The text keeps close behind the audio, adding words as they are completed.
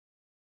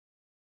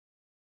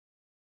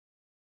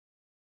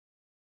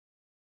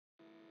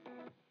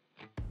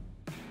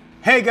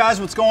Hey guys,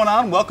 what's going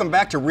on? Welcome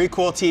back to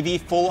RECOILtv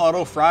Full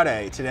Auto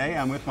Friday. Today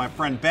I'm with my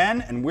friend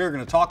Ben, and we're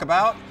going to talk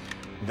about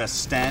the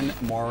Sten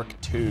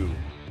Mk.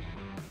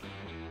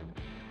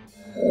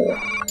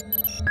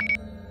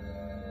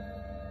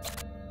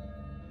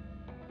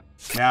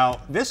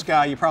 Now, this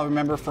guy you probably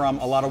remember from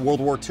a lot of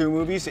World War II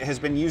movies. It has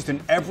been used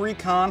in every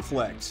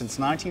conflict since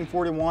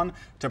 1941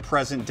 to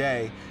present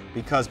day,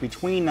 because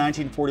between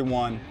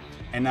 1941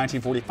 and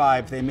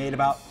 1945 they made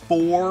about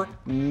 4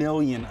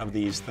 million of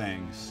these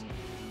things.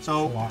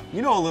 So,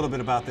 you know a little bit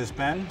about this,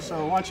 Ben,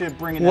 so why don't you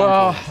bring it down?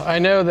 Well, I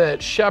know that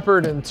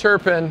Shepard and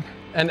Turpin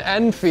and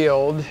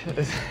Enfield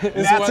is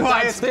what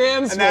that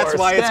stands for. And that's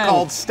why it's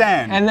called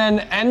Sten. And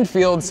then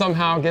Enfield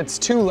somehow gets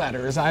 2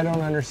 letters. I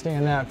don't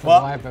understand that for the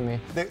life of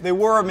me. They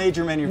were a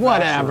major manufacturer.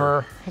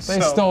 Whatever.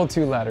 They stole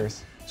 2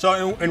 letters.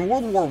 So in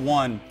World War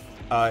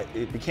I,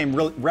 it became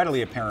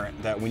readily apparent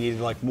that we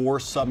needed like more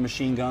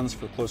submachine guns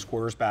for close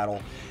quarters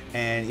battle.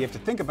 And you have to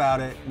think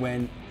about it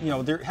when, you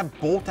know, they have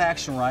bolt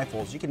action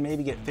rifles. You can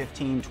maybe get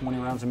 15, 20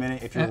 rounds a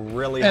minute if you're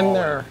really hauling. And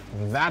they're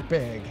that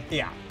big.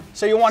 Yeah.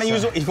 So do you want to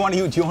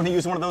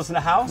use one of those in the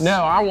house?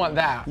 No, I want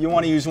that. You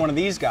want to use one of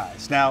these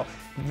guys. Now,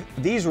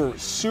 these were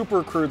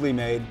super crudely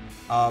made,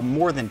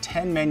 more than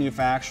 10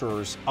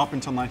 manufacturers up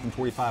until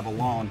 1945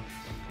 alone.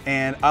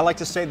 And I like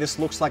to say this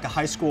looks like a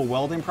high school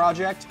welding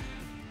project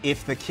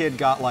if the kid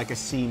got like a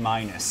C-.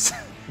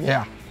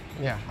 Yeah,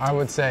 I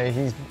would say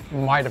he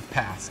might have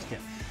passed. Yeah.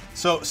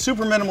 So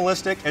super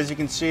minimalistic, as you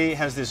can see,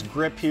 has this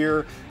grip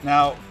here.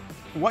 Now,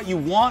 what you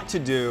want to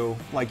do,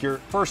 like your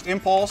first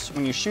impulse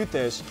when you shoot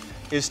this,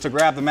 is to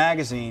grab the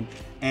magazine,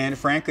 and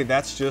frankly,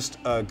 that's just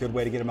a good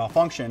way to get a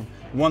malfunction.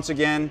 Once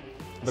again,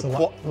 a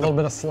little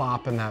bit of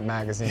slop in that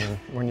magazine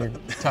when you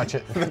touch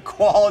it. The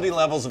quality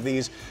levels of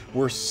these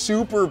were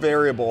super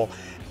variable,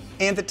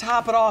 and to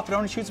top it off, it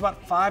only shoots about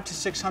 500 to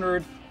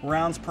 600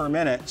 rounds per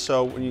minute.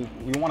 So when you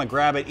want to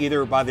grab it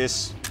either by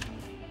this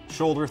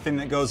shoulder thing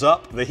that goes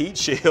up, the heat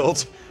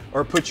shield,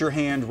 or put your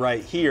hand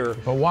right here.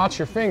 But watch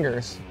your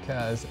fingers,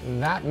 because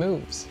that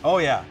moves. Oh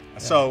yeah.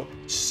 So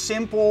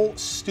simple,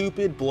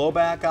 stupid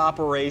blowback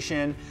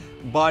operation,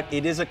 but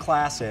it is a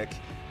classic.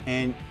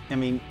 And I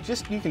mean,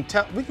 just you can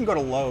tell, we can go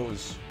to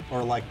Lowe's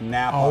or like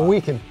Napa. Oh,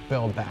 we could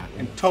build that.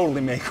 And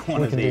totally make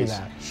one of these. We can do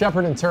that.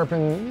 Shepard and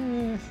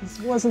Turpin,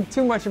 wasn't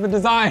too much of a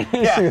design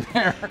issue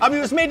there. I mean,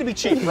 it was made to be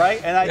cheap,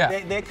 right?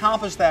 And they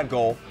accomplished that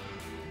goal.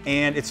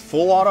 And it's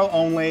full auto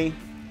only,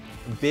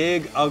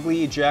 big,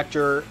 ugly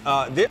ejector.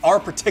 Our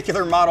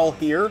particular model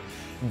here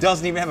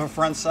doesn't even have a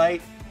front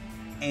sight,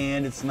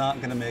 and it's not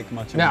going to make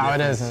much of a difference.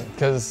 No, it isn't,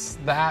 because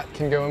that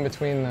can go in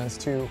between those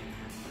 2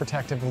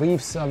 protective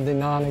leaves of the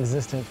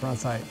non-existent front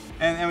sight.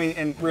 And I mean,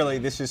 and really,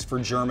 this is for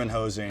German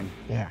hosing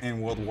in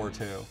World War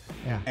II.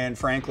 Yeah. And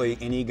frankly,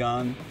 any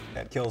gun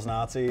that kills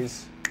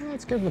Nazis.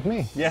 That's good with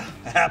me. Yeah,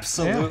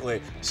 absolutely.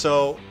 Yeah.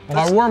 So. Well,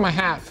 I wore my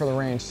hat for the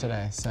range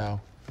today,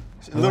 so.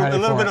 A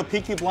little bit of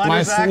Peaky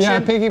Blinders action?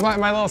 Yeah,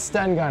 my little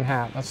Sten gun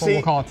hat. That's what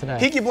we'll call it today.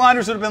 Peaky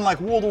Blinders would have been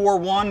like World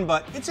War I,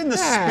 but it's in the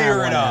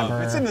spirit whatever.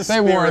 of. It's in the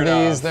spirit of. They wore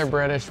these, they're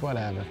British,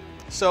 whatever.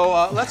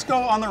 So let's go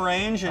on the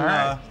range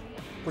and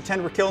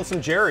pretend we're killing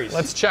some Jerry's.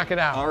 Let's check it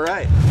out. All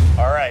right.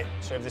 All right,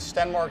 so we have the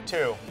Sten Mk.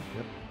 Yep.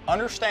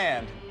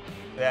 Understand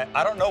that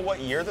I don't know what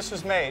year this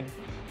was made.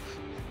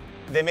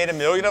 They made 1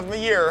 million of them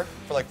a year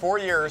for like 4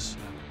 years.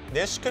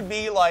 This could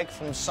be like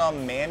from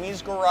some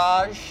mammy's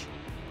garage,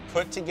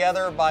 put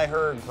together by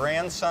her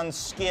grandson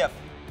Skip.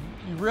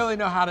 You really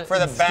know how to for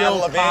the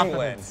Battle of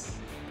England.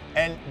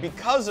 And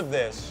because of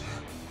this,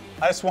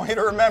 I just want you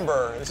to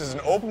remember, this is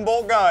an open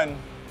bolt gun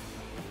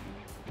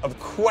of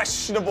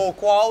questionable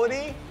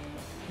quality.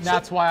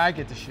 That's why I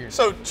get to shoot.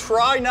 So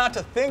try not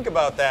to think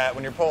about that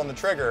when you're pulling the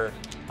trigger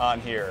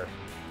on here.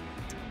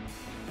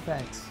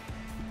 Thanks.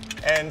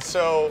 And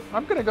so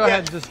I'm gonna go ahead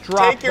and just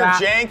drop take your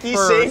janky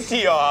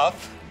safety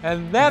off.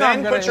 And then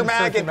I'm going to put your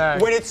mag in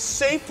when it's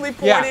safely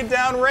pointed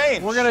down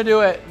range. We're going to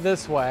do it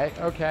this way.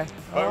 Okay.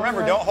 But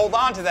remember, don't hold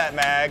on to that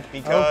mag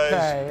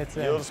because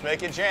you'll just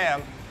make it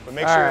jam. But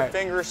make sure your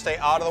fingers stay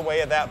out of the way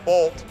of that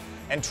bolt.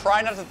 And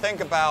try not to think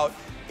about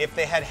if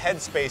they had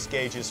headspace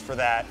gauges for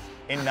that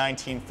in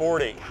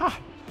 1940.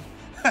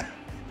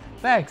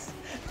 Thanks.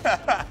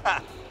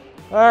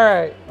 All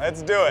right.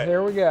 Let's do it.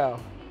 Here we go.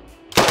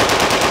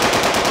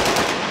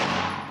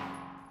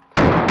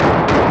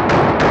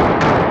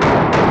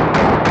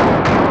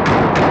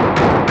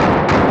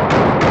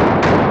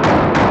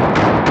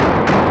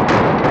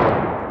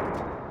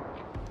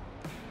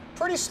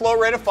 Pretty slow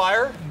rate of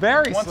fire.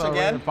 Very slow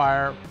rate of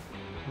fire.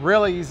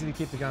 Really easy to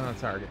keep the gun on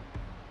target.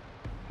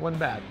 Wasn't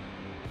bad.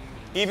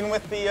 Even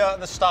with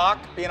the stock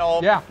being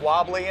all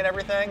wobbly and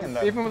everything? And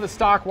even with the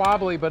stock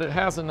wobbly, but it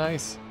has a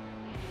nice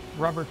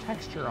rubber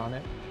texture on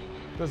it.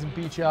 Doesn't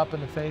beat you up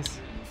in the face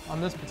on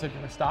this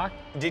particular stock.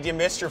 Did you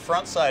miss your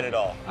front sight at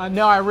all?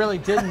 No, I really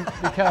didn't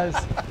because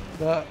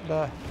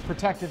the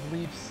protective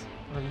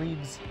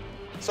leaves.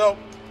 So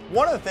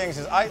one of the things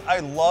is I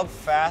love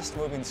fast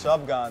moving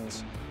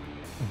subguns,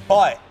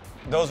 but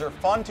those are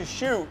fun to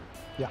shoot,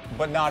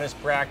 but not as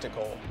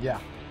practical. Yeah.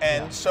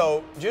 And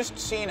so just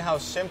seeing how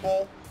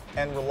simple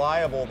and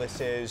reliable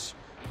this is.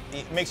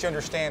 It makes you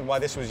understand why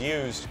this was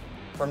used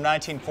from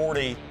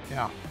 1940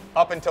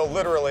 up until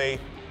literally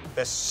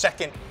the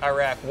second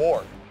Iraq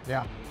War.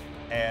 Yeah.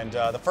 And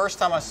the first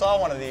time I saw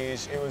one of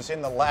these, it was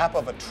in the lap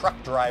of a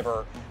truck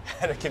driver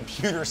at a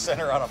computer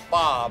center on a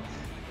fob.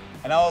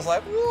 And I was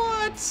like,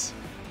 what?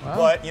 Well,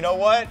 but you know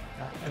what?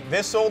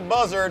 This old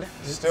buzzard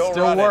still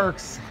running.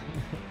 Works.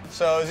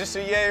 So is this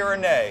a yay or a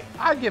nay?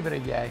 I'd give it a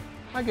yay.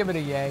 I'd give it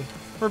a yay.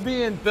 For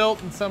being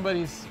built in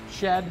somebody's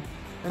shed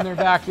in their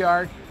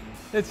backyard,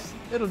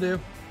 it'll do.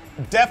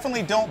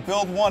 Definitely don't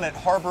build one at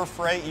Harbor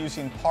Freight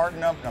using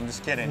Partnum. I'm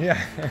just kidding.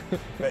 Yeah.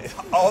 But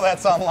all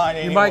that's online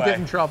anyway. You might get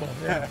in trouble.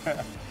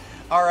 Yeah.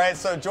 All right,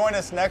 so join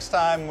us next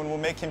time when we'll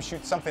make him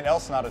shoot something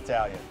else not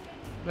Italian.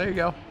 There you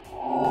go.